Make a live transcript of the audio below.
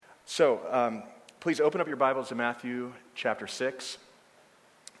So, please open up your Bibles to Matthew chapter 6.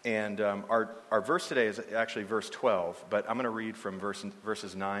 And our verse today is actually verse 12, but I'm going to read from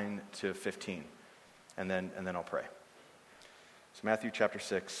verses 9 to 15, and then I'll pray. So Matthew chapter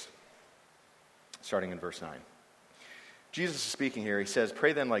 6, starting in verse 9. Jesus is speaking here. He says,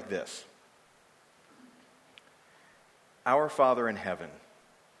 "Pray then like this. Our Father in heaven,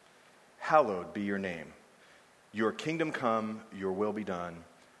 hallowed be your name. Your kingdom come, your will be done,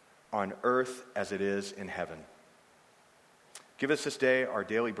 on earth as it is in heaven. Give us this day our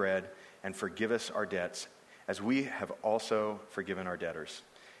daily bread, and forgive us our debts, as we have also forgiven our debtors.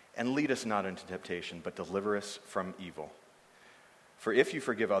 And lead us not into temptation, but deliver us from evil. For if you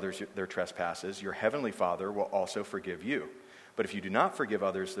forgive others their trespasses, your heavenly Father will also forgive you. But if you do not forgive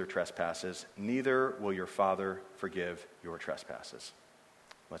others their trespasses, neither will your Father forgive your trespasses."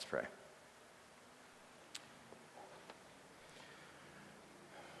 Let's pray.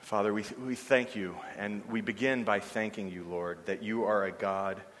 Father, we thank you, and we begin by thanking you, Lord, that you are a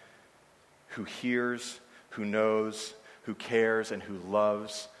God who hears, who knows, who cares, and who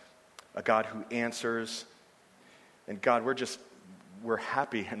loves, a God who answers. And God, we're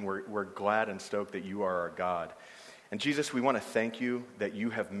happy and we're glad and stoked that you are our God. And Jesus, we want to thank you that you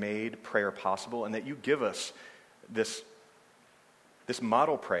have made prayer possible and that you give us this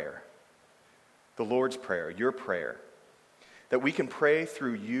model prayer, the Lord's Prayer, your prayer, that we can pray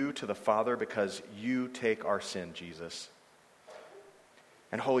through you to the Father because you take our sin, Jesus.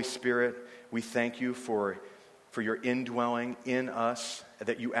 And Holy Spirit, we thank you for your indwelling in us,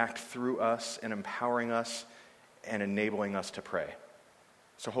 that you act through us and empowering us and enabling us to pray.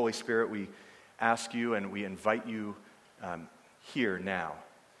 So Holy Spirit, we ask you and we invite you here now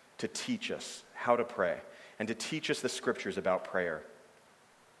to teach us how to pray and to teach us the scriptures about prayer.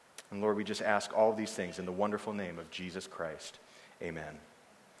 And Lord, we just ask all of these things in the wonderful name of Jesus Christ. Amen.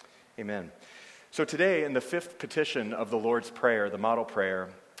 Amen. So today, in the fifth petition of the Lord's Prayer, the model prayer,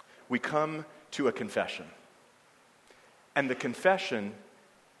 we come to a confession. And the confession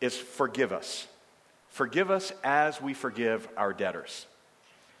is forgive us. Forgive us as we forgive our debtors.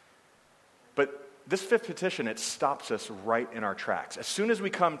 But this fifth petition, it stops us right in our tracks. As soon as we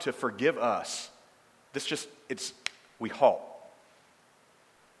come to forgive us, we halt.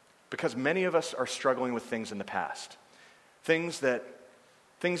 Because many of us are struggling with things in the past. Some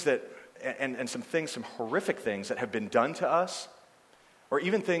horrific things that have been done to us, or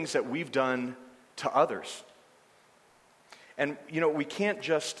even things that we've done to others. And, we can't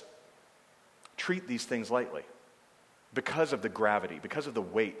just treat these things lightly because of the gravity, because of the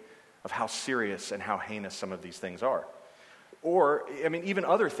weight of how serious and how heinous some of these things are. Or, even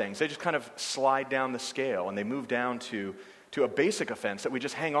other things, they just kind of slide down the scale and they move down to a basic offense that we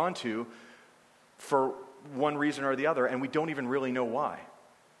just hang on to for one reason or the other, and we don't even really know why.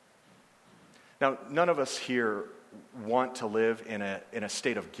 Now, none of us here want to live in a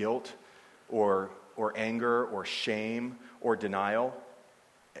state of guilt or anger or shame or denial,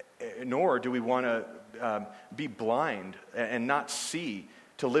 nor do we want to be blind and not see,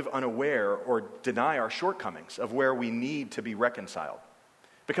 to live unaware or deny our shortcomings of where we need to be reconciled.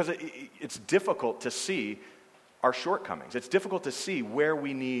 Because it's difficult to see our shortcomings. It's difficult to see where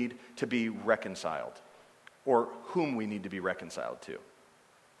we need to be reconciled or whom we need to be reconciled to.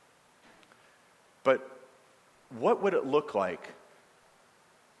 But what would it look like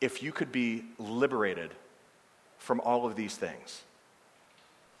if you could be liberated from all of these things?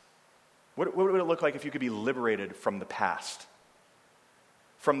 What would it look like if you could be liberated from the past,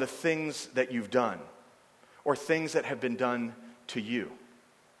 from the things that you've done, or things that have been done to you?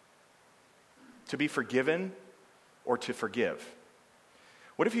 To be forgiven or to forgive?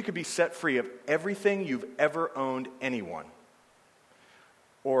 What if you could be set free of everything you've ever owned anyone?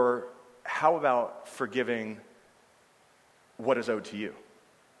 Or how about forgiving what is owed to you?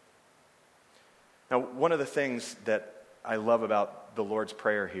 Now, one of the things that I love about the Lord's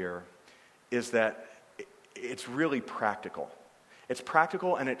Prayer here is that it's really practical. It's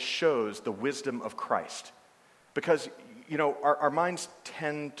practical and it shows the wisdom of Christ. Because, our minds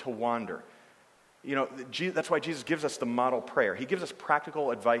tend to wander. That's why Jesus gives us the model prayer. He gives us practical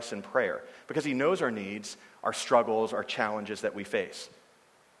advice in prayer because he knows our needs, our struggles, our challenges that we face.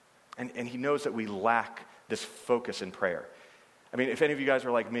 And he knows that we lack this focus in prayer. If any of you guys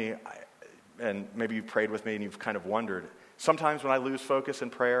are like me, and maybe you've prayed with me and you've kind of wondered, sometimes when I lose focus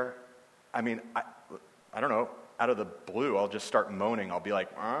in prayer, I don't know, out of the blue, I'll just start moaning. I'll be like,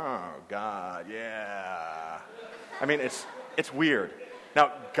 oh, God, yeah. It's weird.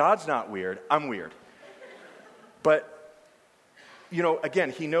 Now, God's not weird. I'm weird. But,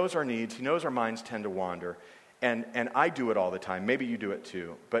 again, he knows our needs. He knows our minds tend to wander. And I do it all the time. Maybe you do it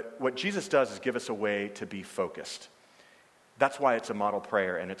too. But what Jesus does is give us a way to be focused. That's why it's a model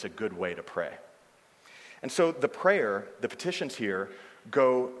prayer, and it's a good way to pray. And so the prayer, the petitions here,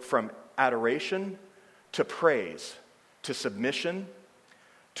 go from adoration to praise, to submission,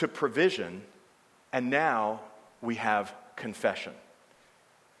 to provision, and now we have confession.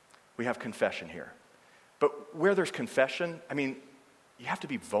 We have confession here. But where there's confession, you have to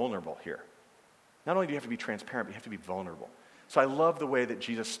be vulnerable here. Not only do you have to be transparent, but you have to be vulnerable. So I love the way that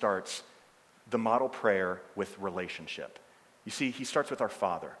Jesus starts the model prayer with relationship. You see, he starts with our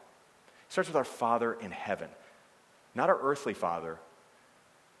Father. He starts with our Father in heaven. Not our earthly Father,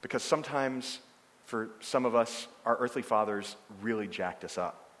 because sometimes, for some of us, our earthly fathers really jacked us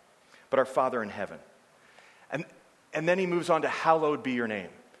up. But our Father in heaven. And then he moves on to hallowed be your name.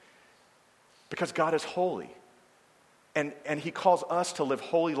 Because God is holy. And he calls us to live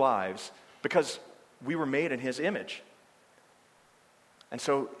holy lives because we were made in his image. And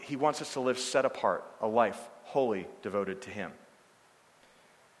so he wants us to live set apart, a life wholly devoted to him.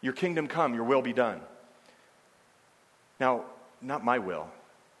 Your kingdom come, your will be done. Now, not my will,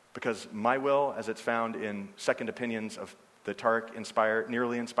 because my will, as it's found in Second Opinions of the Tarek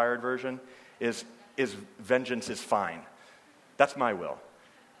nearly inspired version, is vengeance is fine. That's my will.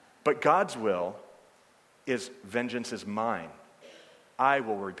 But God's will is vengeance is mine. I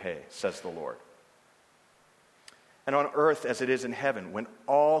will repay, says the Lord. And on earth as it is in heaven, when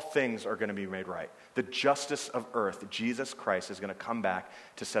all things are going to be made right, the justice of earth, Jesus Christ is going to come back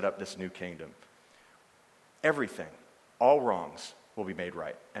to set up this new kingdom. Everything, all wrongs, will be made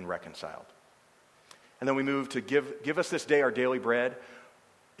right and reconciled. And then we move to give us this day our daily bread.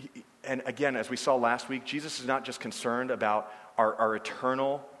 And again, as we saw last week, Jesus is not just concerned about our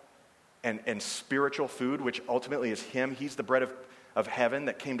eternal and spiritual food, which ultimately is him. He's the bread of heaven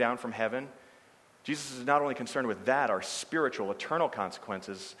that came down from heaven. Jesus is not only concerned with that, our spiritual, eternal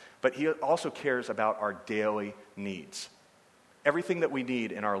consequences, but he also cares about our daily needs. Everything that we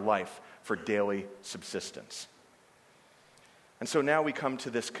need in our life for daily subsistence. And so now we come to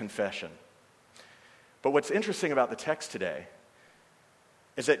this confession. But what's interesting about the text today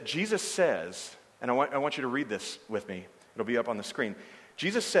is that Jesus says, and I want you to read this with me. It'll be up on the screen.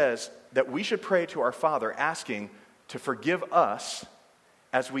 Jesus says that we should pray to our Father asking to forgive us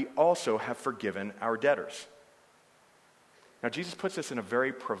as we also have forgiven our debtors. Now, Jesus puts this in a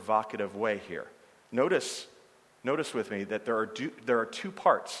very provocative way here. Notice with me that there are two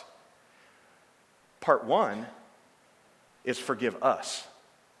parts. Part one is forgive us.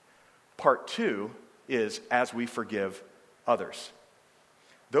 Part two is as we forgive others.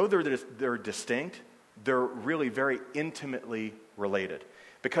 Though they're distinct, they're really very intimately related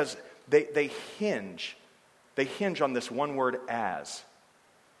because they hinge on this one word, as.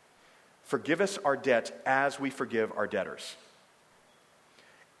 Forgive us our debts as we forgive our debtors.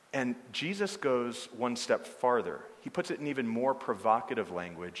 And Jesus goes one step farther. He puts it in even more provocative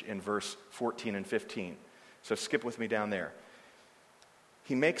language in verse 14 and 15. So skip with me down there.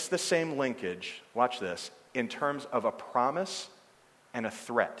 He makes the same linkage, watch this, in terms of a promise and a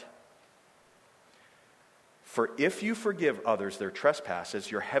threat. For if you forgive others their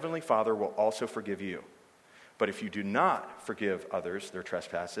trespasses, your heavenly Father will also forgive you. But if you do not forgive others their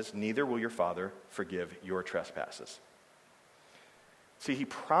trespasses, neither will your Father forgive your trespasses. See, he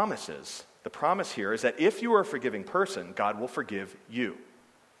promises, the promise here is that if you are a forgiving person, God will forgive you.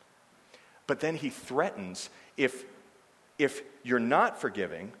 But then he threatens, if you're not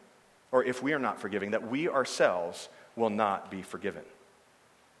forgiving, or if we are not forgiving, that we ourselves will not be forgiven.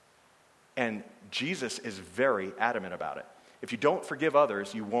 And Jesus is very adamant about it. If you don't forgive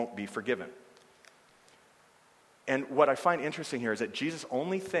others, you won't be forgiven. And what I find interesting here is that Jesus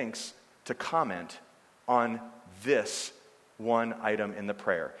only thinks to comment on this one item in the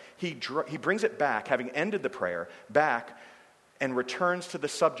prayer. He brings it back, having ended the prayer, back and returns to the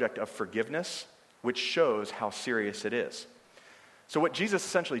subject of forgiveness, which shows how serious it is. So what Jesus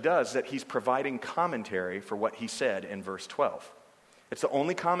essentially does is that he's providing commentary for what he said in verse 12. It's the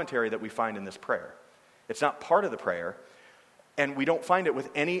only commentary that we find in this prayer. It's not part of the prayer, and we don't find it with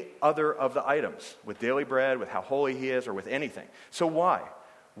any other of the items, with daily bread, with how holy he is, or with anything. So why?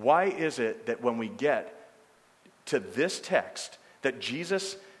 Why is it that when we get to this text, that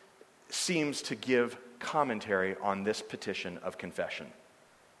Jesus seems to give commentary on this petition of confession?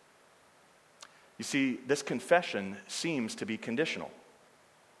 You see, this confession seems to be conditional.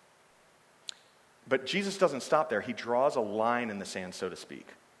 But Jesus doesn't stop there. He draws a line in the sand, so to speak.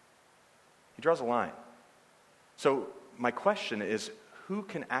 He draws a line. So my question is, who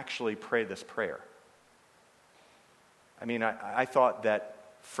can actually pray this prayer? I mean, I thought that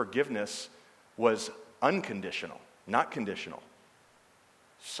forgiveness was unconditional, not conditional.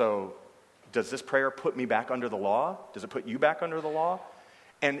 So does this prayer put me back under the law? Does it put you back under the law?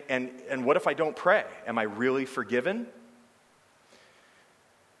 And what if I don't pray? Am I really forgiven?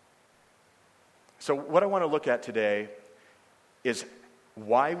 So what I want to look at today is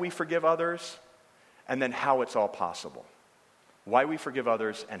why we forgive others, and then how it's all possible. Why we forgive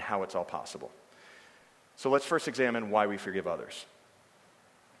others and how it's all possible. So let's first examine why we forgive others.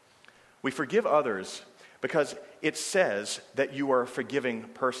 We forgive others because it says that you are a forgiving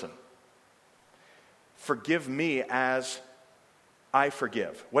person. Forgive me as I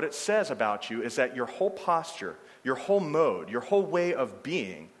forgive. What it says about you is that your whole posture, your whole mode, your whole way of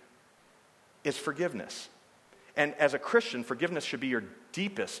being is forgiveness. And as a Christian, forgiveness should be your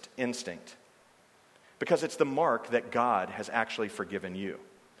deepest instinct because it's the mark that God has actually forgiven you.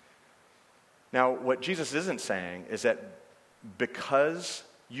 Now, what Jesus isn't saying is that because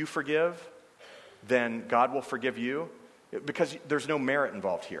you forgive, then God will forgive you, because there's no merit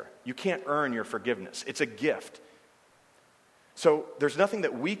involved here. You can't earn your forgiveness. It's a gift. So there's nothing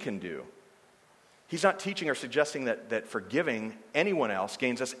that we can do. He's not teaching or suggesting that forgiving anyone else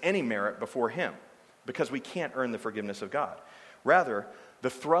gains us any merit before him, because we can't earn the forgiveness of God. Rather, the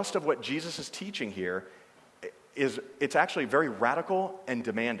thrust of what Jesus is teaching here is it's actually very radical and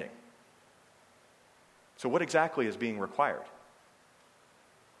demanding. So what exactly is being required?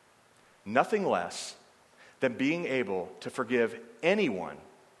 Nothing less than being able to forgive anyone,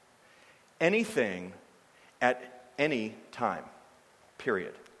 anything, at any time,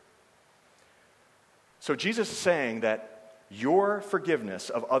 period. So Jesus is saying that your forgiveness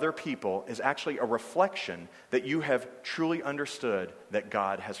of other people is actually a reflection that you have truly understood that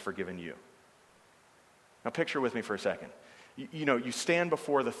God has forgiven you. Now picture with me for a second. You stand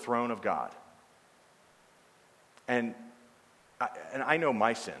before the throne of God. And I know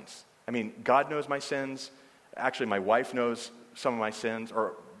my sins. I mean, God knows my sins. Actually, my wife knows some of my sins,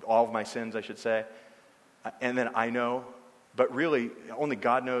 or all of my sins, I should say. And then I know, but really, only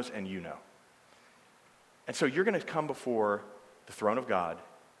God knows and you know. And so you're going to come before the throne of God,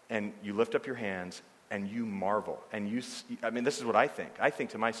 and you lift up your hands, and you marvel. And this is what I think. I think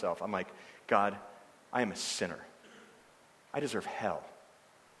to myself, I'm like, God, I am a sinner. I deserve hell.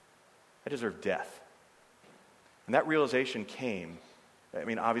 I deserve death. And that realization came,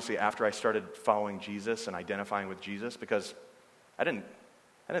 obviously after I started following Jesus and identifying with Jesus, because I didn't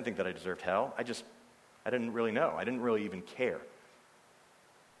think that I deserved hell. I didn't really know. I didn't really even care.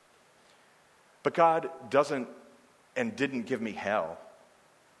 But God doesn't and didn't give me hell.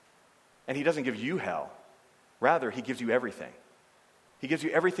 And he doesn't give you hell. Rather, he gives you everything. He gives you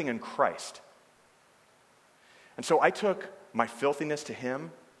everything in Christ. And so I took my filthiness to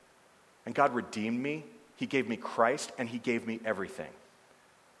him, and God redeemed me. He gave me Christ, and he gave me everything.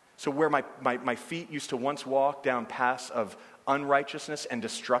 So where my feet used to once walk down paths of unrighteousness and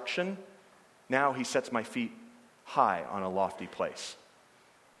destruction, now he sets my feet high on a lofty place.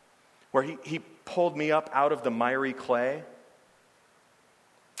 Where he pulled me up out of the miry clay,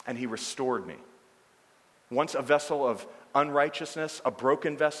 and he restored me. Once a vessel of unrighteousness, a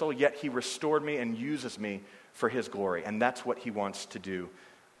broken vessel, yet he restored me and uses me for his glory. And that's what he wants to do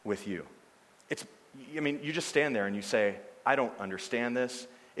with you. You just stand there and you say, I don't understand this.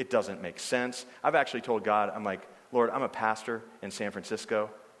 It doesn't make sense. I've actually told God, I'm like, Lord, I'm a pastor in San Francisco.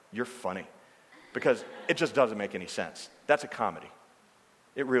 You're funny. Because it just doesn't make any sense. That's a comedy.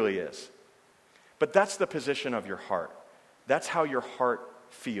 It really is. But that's the position of your heart. That's how your heart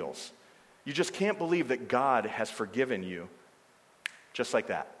feels. You just can't believe that God has forgiven you just like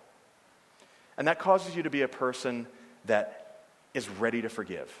that. And that causes you to be a person that is ready to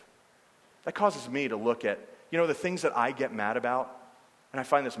forgive. That causes me to look at, the things that I get mad about, and I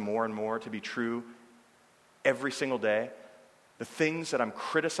find this more and more to be true every single day. The things that I'm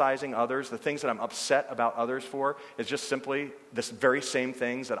criticizing others, the things that I'm upset about others for, is just simply this very same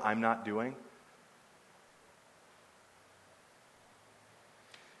things that I'm not doing.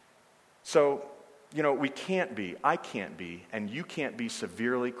 So, I can't be, and you can't be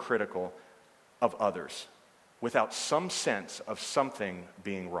severely critical of others without some sense of something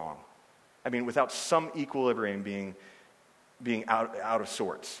being wrong. Without some equilibrium being out of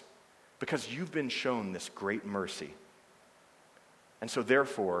sorts. Because you've been shown this great mercy. And so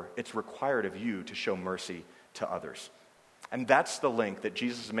therefore, it's required of you to show mercy to others. And that's the link that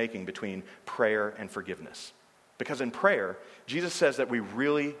Jesus is making between prayer and forgiveness. Because in prayer, Jesus says that we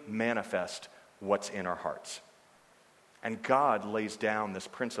really manifest what's in our hearts. And God lays down this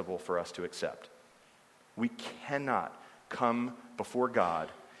principle for us to accept. We cannot come before God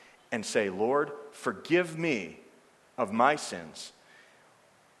and say, Lord, forgive me of my sins,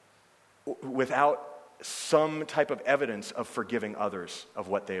 without some type of evidence of forgiving others of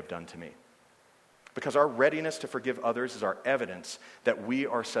what they have done to me. Because our readiness to forgive others is our evidence that we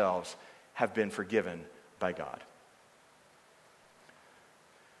ourselves have been forgiven by God.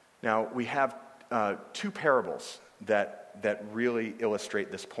 Now, we have two parables that really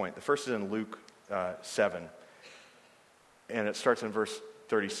illustrate this point. The first is in Luke 7, and it starts in verse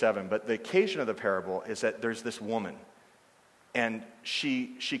 37. But the occasion of the parable is that there's this woman, and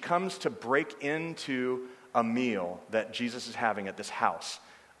she comes to break into a meal that Jesus is having at this house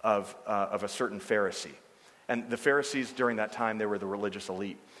of a certain Pharisee. And the Pharisees during that time, they were the religious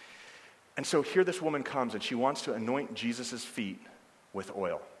elite. And so here this woman comes, and she wants to anoint Jesus' feet with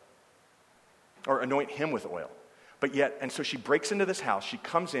oil. Or anoint him with oil. And so she breaks into this house, she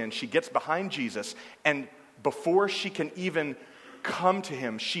comes in, she gets behind Jesus, and before she can even come to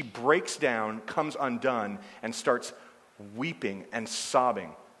him, she breaks down, comes undone, and starts weeping and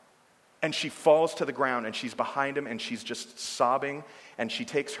sobbing. And she falls to the ground, and she's behind him, and she's just sobbing, and she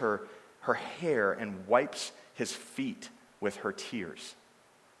takes her hair and wipes his feet with her tears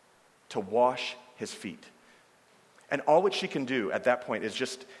to wash his feet. And all that she can do at that point is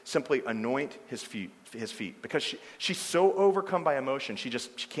just simply anoint his feet because she's so overcome by emotion, she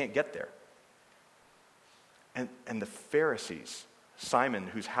can't get there. And the Pharisees, Simon,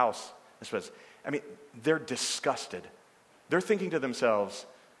 whose house this was, they're disgusted. They're thinking to themselves,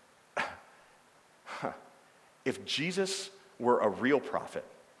 if Jesus were a real prophet,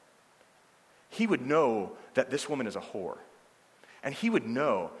 he would know that this woman is a whore. And he would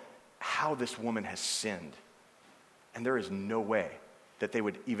know how this woman has sinned. And there is no way that he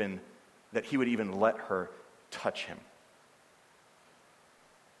would even let her touch him.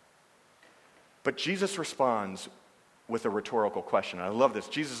 But Jesus responds with a rhetorical question. And I love this.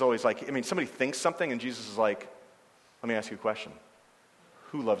 Jesus is always like, somebody thinks something and Jesus is like, let me ask you a question.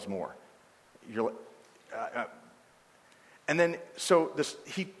 Who loves more? And then, so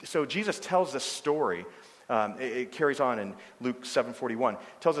Jesus tells this story. It carries on in Luke 7:41.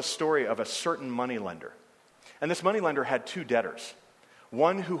 Tells a story of a certain moneylender. And this moneylender had two debtors.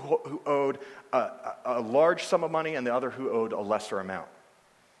 One who owed a large sum of money and the other who owed a lesser amount.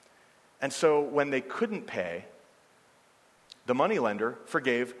 And so when they couldn't pay, the moneylender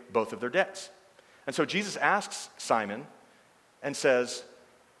forgave both of their debts. And so Jesus asks Simon and says,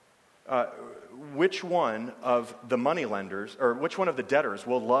 which one of the moneylenders, or which one of the debtors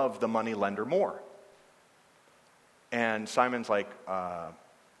will love the moneylender more? And Simon's like,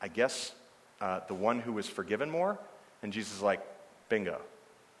 I guess the one who was forgiven more? And Jesus is like, bingo.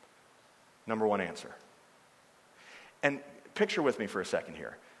 Number one answer. And picture with me for a second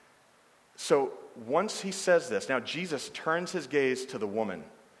here. So once he says this, now Jesus turns his gaze to the woman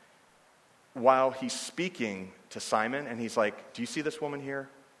while he's speaking to Simon, and he's like, do you see this woman here?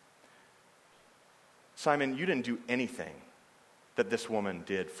 Simon, you didn't do anything that this woman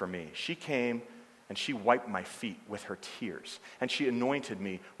did for me. She came and she wiped my feet with her tears, and she anointed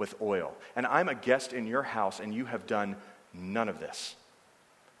me with oil. And I'm a guest in your house, and you have done none of this.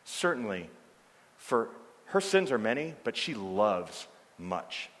 Certainly, for her sins are many, but she loves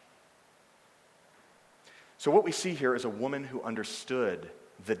much. So what we see here is a woman who understood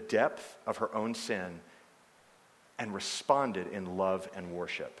the depth of her own sin and responded in love and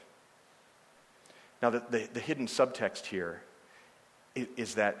worship. Now, the hidden subtext here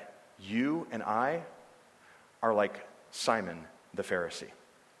is that you and I are like Simon the Pharisee.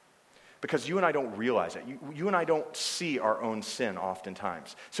 Because you and I don't realize it. You and I don't see our own sin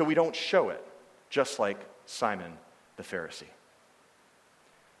oftentimes. So we don't show it, just like Simon the Pharisee.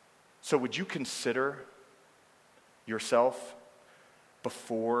 So would you consider yourself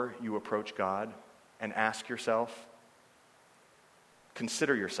before you approach God and ask yourself?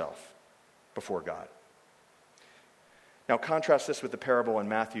 Consider yourself before God. Now contrast this with the parable in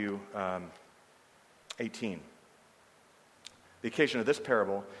Matthew 18. The occasion of this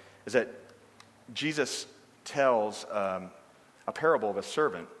parable is that Jesus tells a parable of a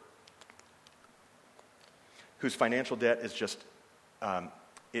servant whose financial debt is just,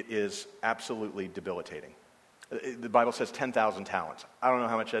 it is absolutely debilitating. The Bible says 10,000 talents. I don't know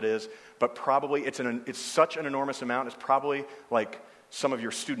how much that is, but probably it's such an enormous amount. It's probably like some of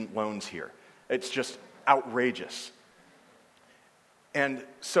your student loans here. It's just outrageous. And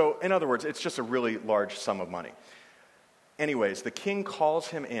so, in other words, it's just a really large sum of money. Anyways, the king calls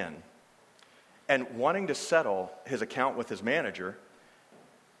him in, and wanting to settle his account with his manager,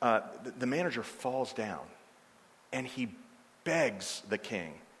 the manager falls down, and he begs the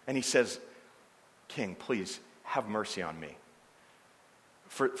king, and he says, "King, please have mercy on me.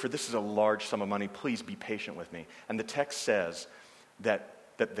 For this is a large sum of money. Please be patient with me." And the text says that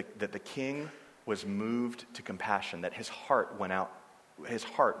the king was moved to compassion, that his heart went out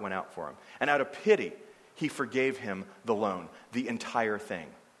for him. And out of pity, he forgave him the loan, the entire thing.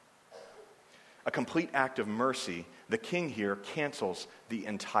 A complete act of mercy, the king here cancels the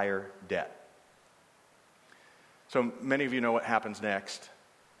entire debt. So many of you know what happens next.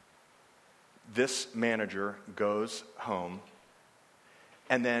 This manager goes home,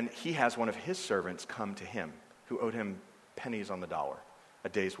 and then he has one of his servants come to him who owed him pennies on the dollar, a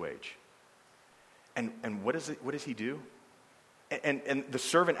day's wage. And what does he do? And the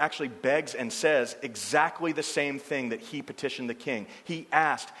servant actually begs and says exactly the same thing that he petitioned the king. He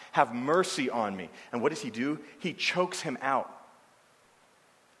asked, "Have mercy on me." And what does he do? He chokes him out.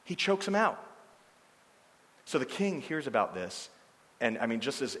 He chokes him out. So the king hears about this, and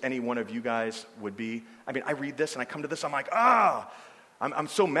just as any one of you guys would be, I read this and I come to this, I'm like, I'm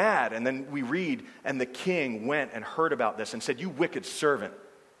so mad. And then we read, and the king went and heard about this and said, "You wicked servant."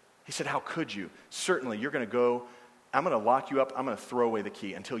 He said, "How could you? Certainly, you're going to go, I'm going to lock you up, I'm going to throw away the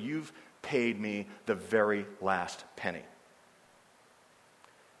key until you've paid me the very last penny."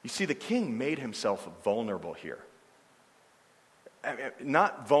 You see, the king made himself vulnerable here.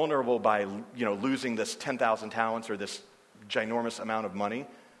 Not vulnerable by, losing this 10,000 talents or this ginormous amount of money,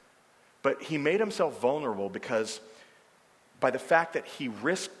 but he made himself vulnerable because by the fact that he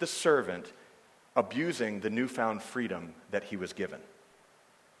risked the servant abusing the newfound freedom that he was given.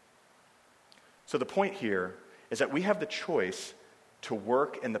 So the point here is that we have the choice to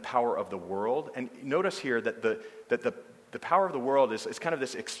work in the power of the world. And notice here that the power of the world is kind of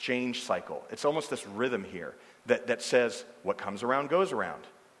this exchange cycle. It's almost this rhythm here that says what comes around goes around.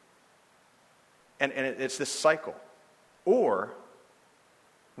 And it's this cycle. Or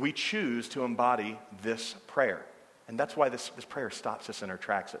we choose to embody this prayer. And that's why this prayer stops us in our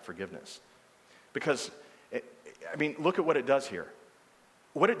tracks at forgiveness. Because, look at what it does here.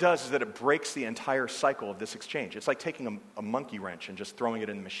 What it does is that it breaks the entire cycle of this exchange. It's like taking a monkey wrench and just throwing it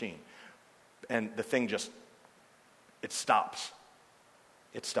in the machine. And the thing it stops.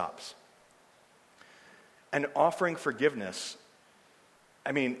 It stops. And offering forgiveness,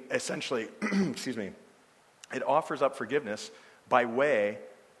 essentially, it offers up forgiveness by way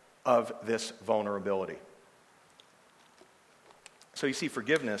of this vulnerability. So you see,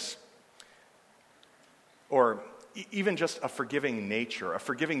 forgiveness, or even just a forgiving nature, a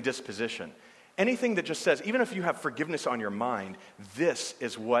forgiving disposition, anything that just says, even if you have forgiveness on your mind, this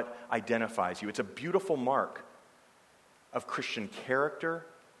is what identifies you. It's a beautiful mark of Christian character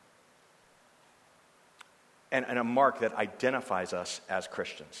and a mark that identifies us as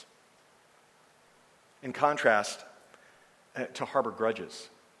Christians. In contrast to harbor grudges,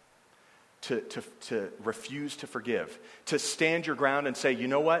 to refuse to forgive, to stand your ground and say, "You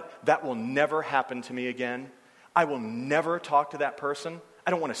know what? That will never happen to me again. I will never talk to that person.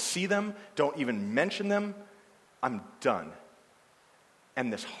 I don't want to see them. Don't even mention them. I'm done."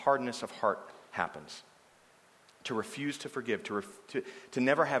 And this hardness of heart happens. To refuse to forgive, to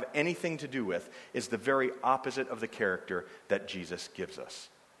never have anything to do with, is the very opposite of the character that Jesus gives us.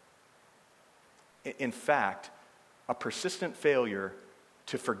 In fact, a persistent failure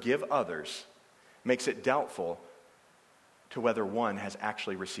to forgive others makes it doubtful to whether one has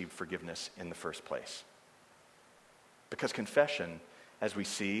actually received forgiveness in the first place. Because confession, as we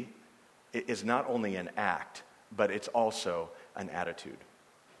see, is not only an act, but it's also an attitude.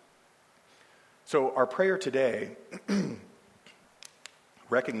 So our prayer today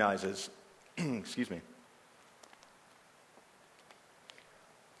recognizes,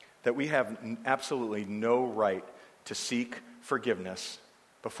 that we have absolutely no right to seek forgiveness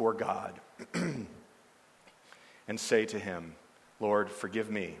before God and say to him, "Lord, forgive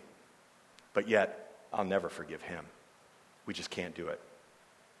me," but yet I'll never forgive him. We just can't do it.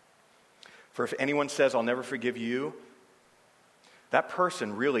 For if anyone says, "I'll never forgive you," that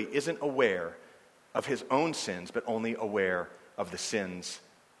person really isn't aware of his own sins, but only aware of the sins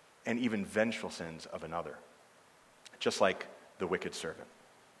and even vengeful sins of another, just like the wicked servant.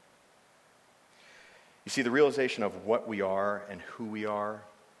 You see, the realization of what we are and who we are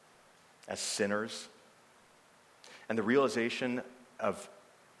as sinners, and the realization of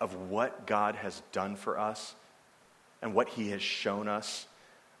what God has done for us and what he has shown us,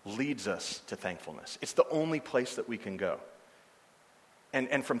 leads us to thankfulness. It's the only place that we can go.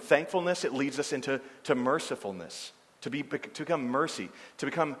 And from thankfulness, it leads us into mercifulness, to become mercy, to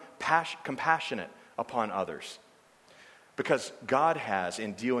become compassionate upon others. Because God has,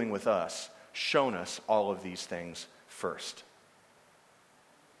 in dealing with us, shown us all of these things first.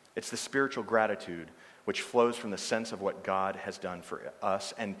 It's the spiritual gratitude which flows from the sense of what God has done for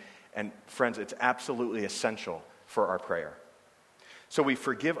us. And friends, it's absolutely essential for our prayer. So we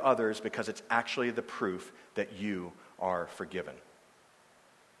forgive others because it's actually the proof that you are forgiven.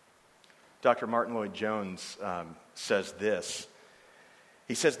 Dr. Martin Lloyd-Jones says this.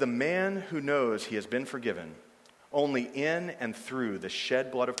 He says, "The man who knows he has been forgiven only in and through the shed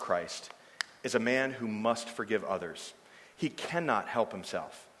blood of Christ is a man who must forgive others. He cannot help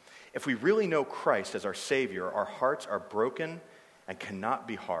himself. If we really know Christ as our Savior, our hearts are broken and cannot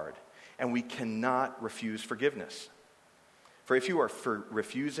be hard, and we cannot refuse forgiveness. For if you are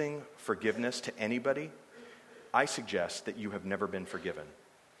refusing forgiveness to anybody, I suggest that you have never been forgiven.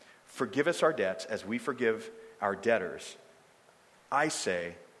 Forgive us our debts as we forgive our debtors, I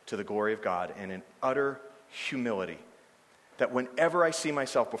say to the glory of God and in utter humility, that whenever I see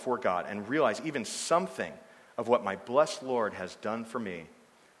myself before God and realize even something of what my blessed Lord has done for me,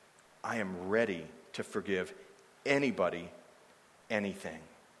 I am ready to forgive anybody, anything.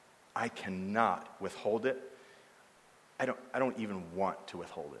 I cannot withhold it. I don't even want to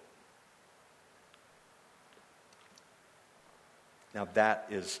withhold it." Now that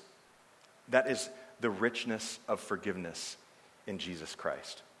is the richness of forgiveness in Jesus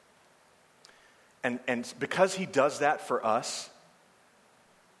Christ. And because he does that for us,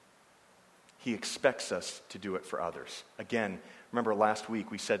 he expects us to do it for others. Again, remember last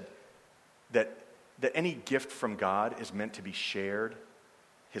week we said that any gift from God is meant to be shared,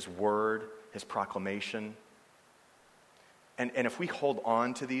 his word, his proclamation. And if we hold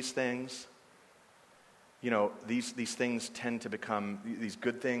on to these things, these things tend to become, these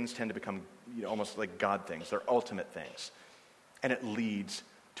good things tend to become almost like God things. They're ultimate things. And it leads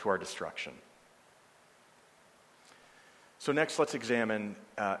to our destruction. So next, let's examine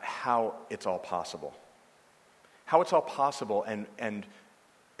how it's all possible. How it's all possible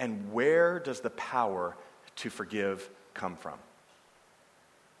and where does the power to forgive come from?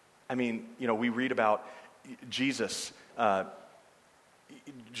 I mean, we read about Jesus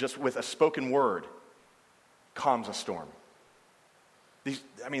just with a spoken word calms a storm. This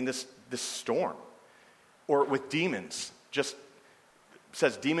storm. Or with demons, just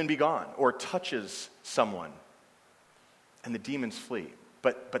says, "Demon be gone," or touches someone and the demons flee.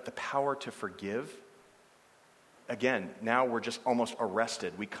 But the power to forgive, again, now we're just almost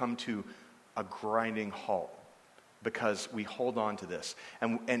arrested. We come to a grinding halt because we hold on to this.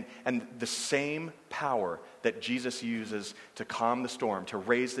 And the same power that Jesus uses to calm the storm, to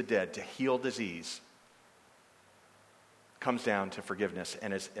raise the dead, to heal disease, comes down to forgiveness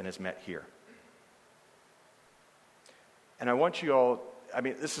and is met here. And I want you all,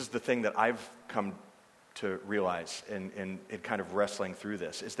 this is the thing that I've come to realize in kind of wrestling through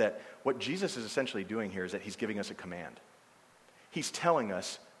this, is that what Jesus is essentially doing here is that he's giving us a command. He's telling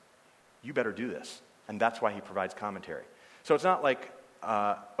us, you better do this. And that's why he provides commentary. So it's not like,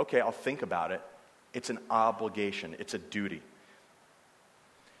 okay, I'll think about it. It's an obligation. It's a duty.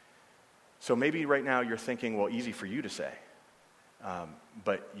 So maybe right now you're thinking, well, easy for you to say.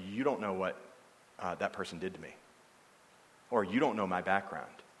 But you don't know what that person did to me. Or you don't know my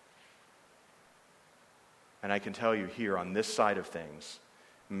background. And I can tell you here on this side of things,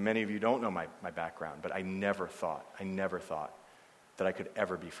 many of you don't know my background, but I never thought that I could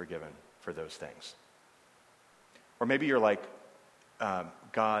ever be forgiven for those things. Or maybe you're like,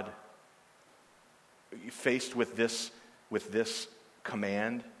 God, faced with this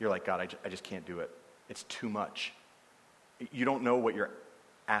command, you're like, God, I just can't do it. It's too much. You don't know what you're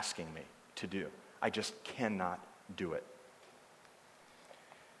asking me to do. I just cannot do it.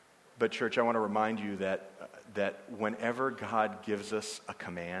 But church, I want to remind you that whenever God gives us a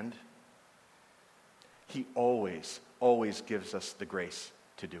command, he always gives us the grace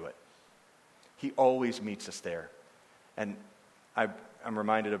to do it. He always meets us there. And I'm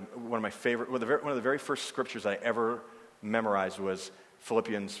reminded of one of the very first scriptures I ever memorized was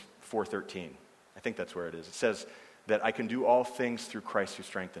Philippians 4:13. I think that's where it is. It says that I can do all things through Christ who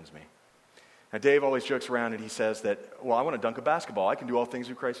strengthens me. Now, Dave always jokes around and he says that, well, I want to dunk a basketball. I can do all things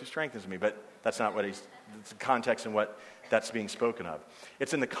through Christ who strengthens me. But that's not what it's the context in what that's being spoken of.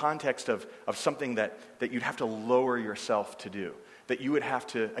 It's in the context of something that you'd have to lower yourself to do. That you would have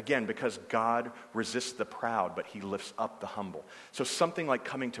to, again, because God resists the proud, but he lifts up the humble. So something like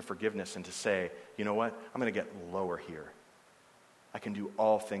coming to forgiveness and to say, you know what, I'm going to get lower here. I can do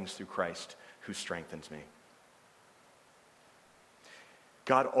all things through Christ who strengthens me.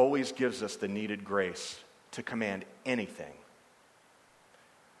 God always gives us the needed grace to command anything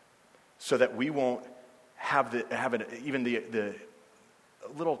so that we won't have even the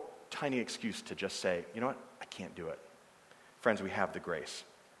little tiny excuse to just say, you know what, I can't do it. Friends, we have the grace.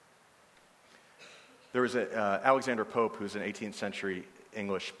 There was Alexander Pope, who's an 18th century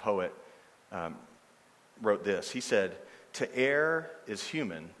English poet, wrote this. He said, to err is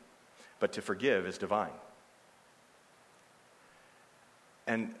human, but to forgive is divine.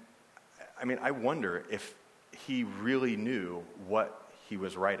 And, I wonder if he really knew what he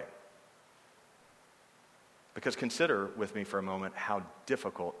was writing. Because consider with me for a moment how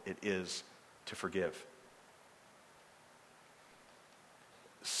difficult it is to forgive.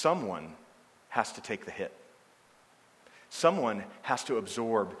 Someone has to take the hit. Someone has to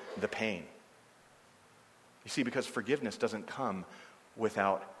absorb the pain. You see, because forgiveness doesn't come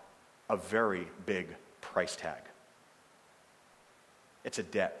without a very big price tag. It's a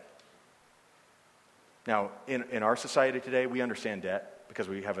debt. Now, in our society today, we understand debt because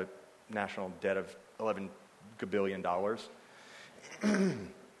we have a national debt of $11 billion.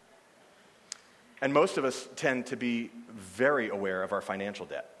 And most of us tend to be very aware of our financial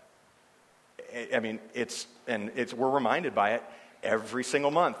debt. We're reminded by it every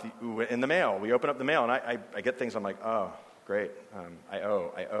single month in the mail. We open up the mail, and I get things, I'm like, oh, great, I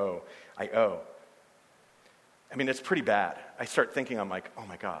owe. It's pretty bad. I start thinking, I'm like, oh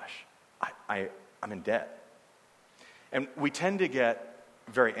my gosh, I'm in debt. And we tend to get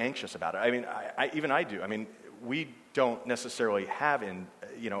very anxious about it. I do. We don't necessarily have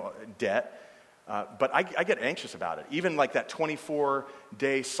debt, but I get anxious about it. Even like that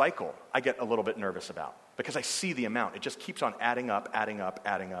 24-day cycle, I get a little bit nervous about because I see the amount. It just keeps on adding up.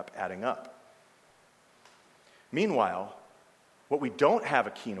 Meanwhile, what we don't have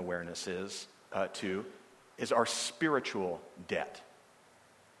a keen awareness is our spiritual debt.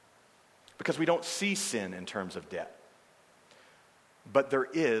 Because we don't see sin in terms of debt. But there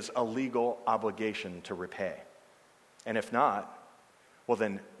is a legal obligation to repay. And if not, well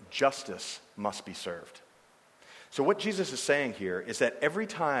then justice must be served. So what Jesus is saying here is that every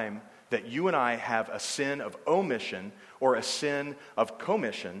time that you and I have a sin of omission or a sin of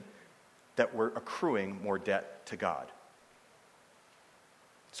commission, that we're accruing more debt to God.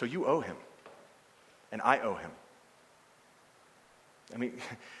 So you owe him, and I owe him.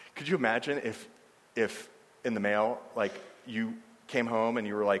 Could you imagine if in the mail, like, you came home and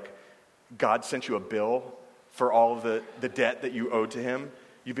you were like, God sent you a bill for all of the debt that you owed to him?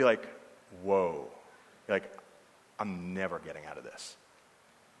 You'd be like, whoa. You're like, I'm never getting out of this.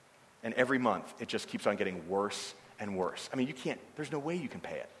 And every month, it just keeps on getting worse and worse. There's no way you can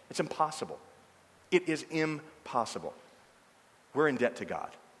pay it. It's impossible. It is impossible. We're in debt to God.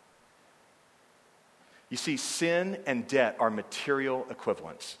 You see, sin and debt are material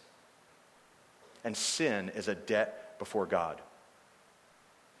equivalents. And sin is a debt before God.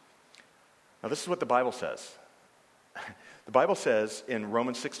 Now, this is what the Bible says. The Bible says in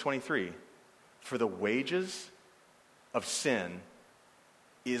Romans 6:23, for the wages of sin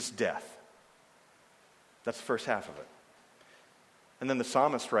is death. That's the first half of it. And then the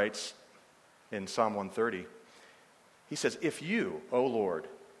psalmist writes in Psalm 130, he says, if you, O Lord,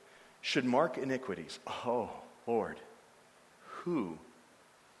 should mark iniquities, oh Lord, who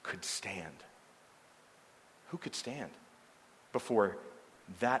could stand? Who could stand before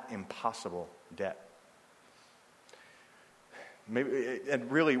that impossible debt?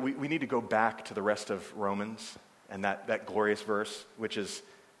 And really, we need to go back to the rest of Romans and that glorious verse, which is,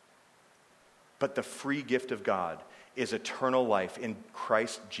 but the free gift of God is eternal life in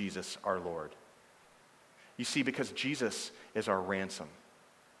Christ Jesus our Lord. You see, because Jesus is our ransom.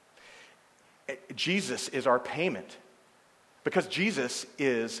 Jesus is our payment. Because Jesus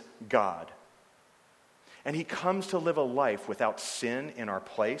is God. And he comes to live a life without sin in our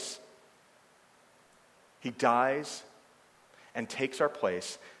place. He dies and takes our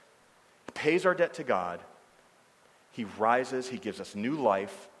place, pays our debt to God. He rises, he gives us new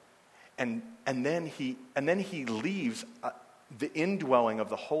life, and then he leaves the indwelling of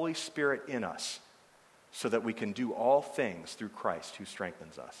the Holy Spirit in us so that we can do all things through Christ who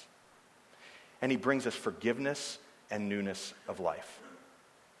strengthens us. And he brings us forgiveness and newness of life.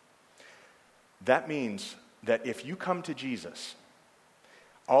 That means that if you come to Jesus,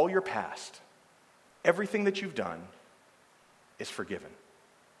 all your past, everything that you've done is forgiven.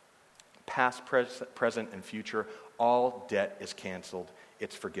 Past, present, and future, all debt is canceled.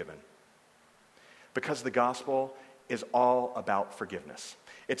 It's forgiven. Because the gospel is all about forgiveness.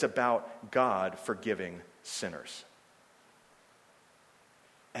 It's about God forgiving sinners.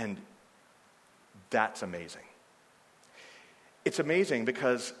 And that's amazing. It's amazing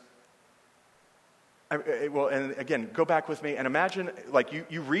because, and again, go back with me and imagine, like,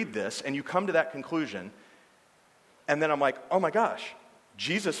 you read this and you come to that conclusion, and then I'm like, oh my gosh,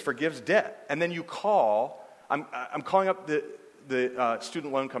 Jesus forgives debt. And then you call, I'm calling up the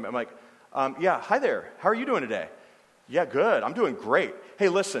student loan company. I'm like, yeah, hi there, how are you doing today? Yeah, good, I'm doing great. Hey,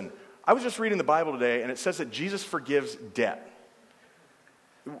 listen, I was just reading the Bible today, and it says that Jesus forgives debt.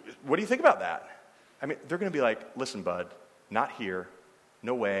 What do you think about that? I mean, they're going to be like, listen, bud, not here,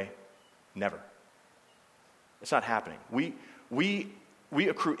 no way, never. It's not happening. We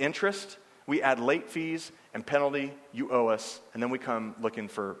accrue interest, we add late fees and penalty, you owe us, and then we come looking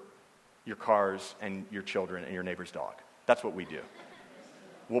for your cars and your children and your neighbor's dog. That's what we do.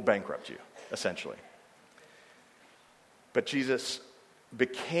 We'll bankrupt you, essentially. But Jesus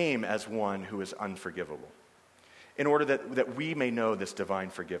became as one who is unforgivable, in order that we may know this divine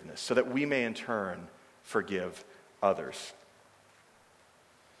forgiveness, so that we may in turn forgive others.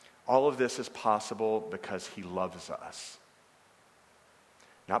 All of this is possible because he loves us,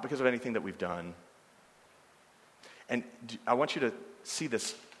 not because of anything that we've done. And I want you to see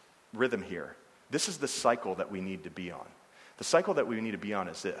this rhythm here. This is the cycle that we need to be on. The cycle that we need to be on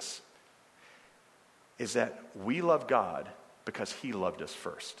is this, is that we love God because he loved us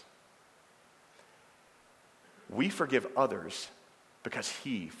first. We forgive others because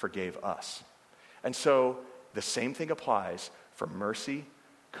he forgave us. And so the same thing applies for mercy,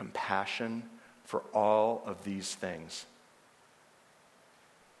 compassion, for all of these things.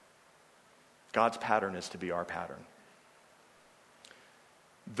 God's pattern is to be our pattern.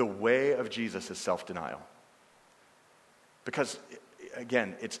 The way of Jesus is self-denial. Because,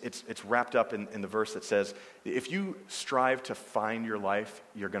 again, it's wrapped up in the verse that says, if you strive to find your life,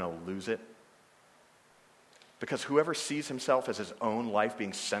 you're going to lose it. Because whoever sees himself as his own life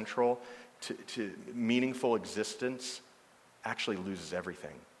being central to meaningful existence actually loses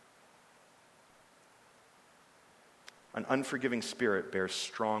everything. An unforgiving spirit bears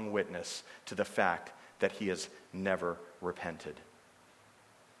strong witness to the fact that he has never repented.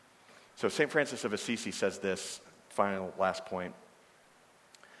 So St. Francis of Assisi says this, last point.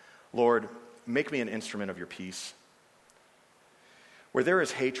 Lord, make me an instrument of your peace. Where there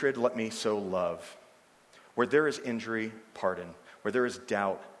is hatred, let me sow love. Where there is injury, pardon. Where there is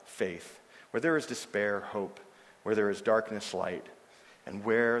doubt, faith. Where there is despair, hope. Where there is darkness, light. And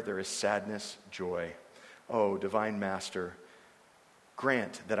where there is sadness, joy. O divine Master,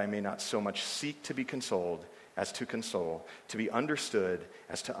 grant that I may not so much seek to be consoled as to console, to be understood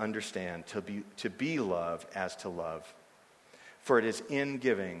as to understand, to be loved as to love. For it is in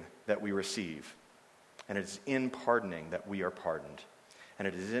giving that we receive, and it is in pardoning that we are pardoned, and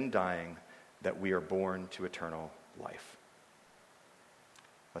it is in dying that we are born to eternal life.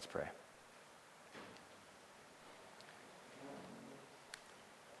 Let's pray.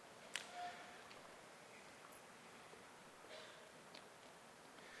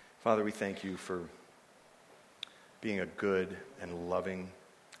 Father, we thank you for being a good and loving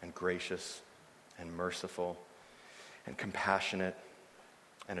and gracious and merciful and compassionate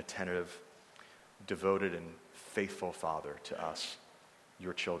and attentive, devoted and faithful Father to us,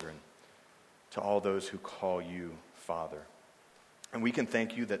 your children, to all those who call you Father. And we can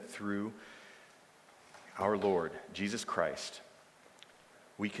thank you that through our Lord, Jesus Christ,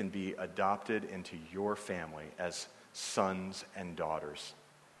 we can be adopted into your family as sons and daughters.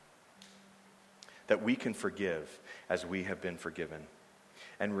 That we can forgive as we have been forgiven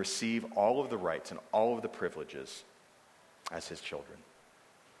and receive all of the rights and all of the privileges as his children.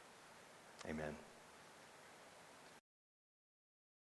 Amen.